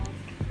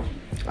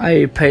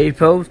Hey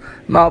people,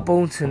 Mark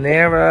Bolton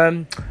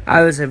here.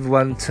 How's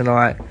everyone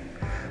tonight?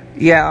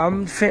 Yeah,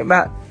 I'm thinking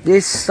about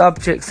this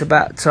subject's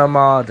about Tom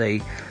Hardy.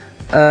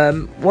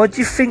 What do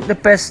you think the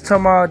best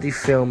Tom Hardy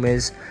film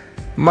is?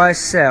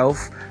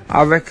 Myself,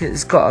 I reckon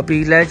it's got to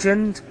be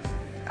Legend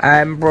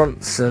and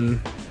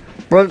Bronson.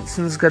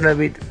 Bronson's gonna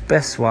be the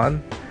best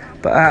one,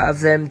 but out of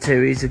them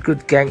two, he's a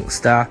good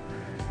gangster.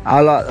 I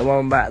like the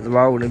one about the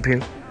rolling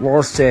pin.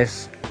 What's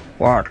this?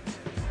 What?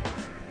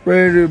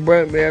 Really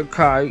bring me a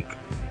cake?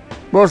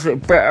 Was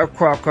it better,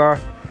 Crocker?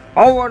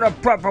 I want a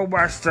proper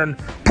western,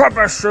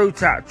 proper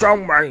shootout,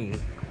 John Wayne.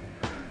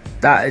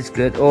 That is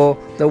good. Or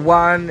the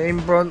one in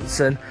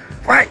Bronson.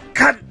 Right,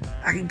 cunt,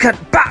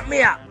 butter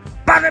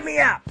me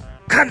up,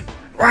 cunt.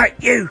 Right,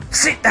 you,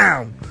 sit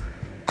down.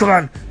 Come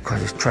on,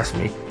 just trust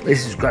me,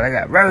 this is gonna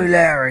get very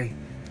leery.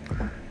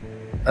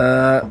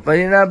 But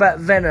you know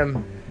about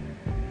Venom?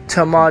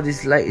 Tom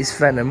Hardy's latest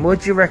Venom.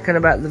 What do you reckon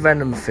about the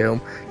Venom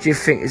film? Do you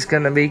think it's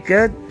gonna be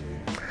good?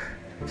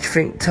 Do you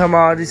think Tom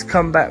Hardy's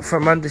come back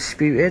from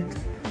Undisputed?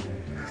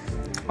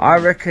 I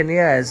reckon he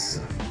has.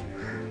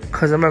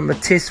 Because I remember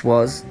Tiss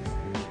was.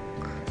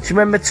 Do you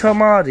remember Tom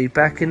Hardy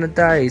back in the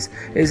days?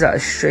 He was like a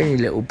stringy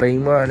little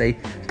bean, weren't he?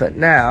 But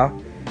now,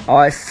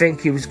 I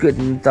think he was good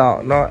in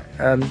Dark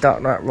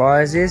Knight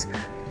Rises,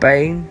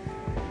 Bane.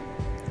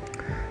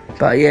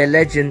 But yeah,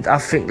 Legend, I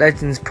think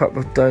Legend's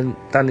probably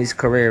done his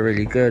career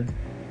really good.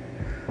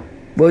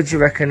 What do you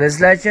reckon?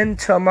 As Legend,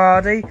 Tom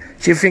Hardy?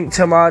 Do you think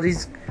Tom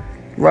Hardy's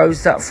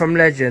rose up from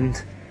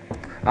Legend?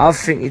 I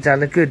think he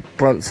done a good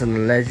Bronson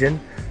and Legend.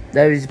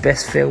 They're his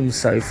best films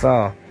so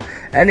far.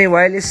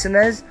 Anyway,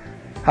 listeners,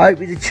 I hope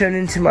you tune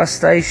into my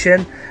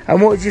station.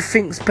 And what do you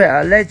think's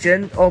better,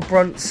 Legend or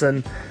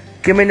Bronson?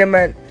 Give me the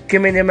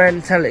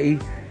mentality.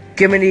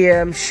 Give me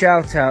the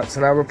shout outs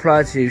and I'll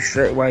reply to you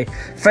straight away.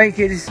 Thank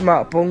you, this is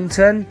Mark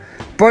Bolton.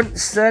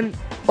 Bronson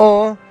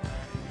or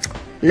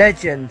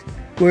Legend?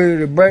 Will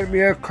you break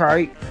me a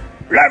cake?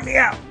 Let me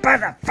out,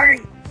 brother.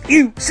 Thank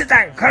you. Sit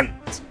down, cunt.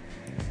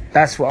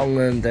 That's what I'm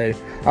going to do.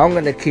 I'm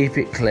going to keep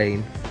it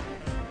clean.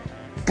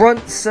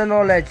 Bronson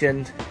or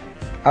Legend?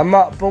 I'm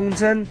Mark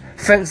Bolton.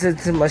 Thanks for listening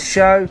to my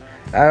show.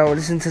 And I'll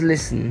listen to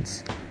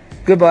listens.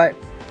 Goodbye.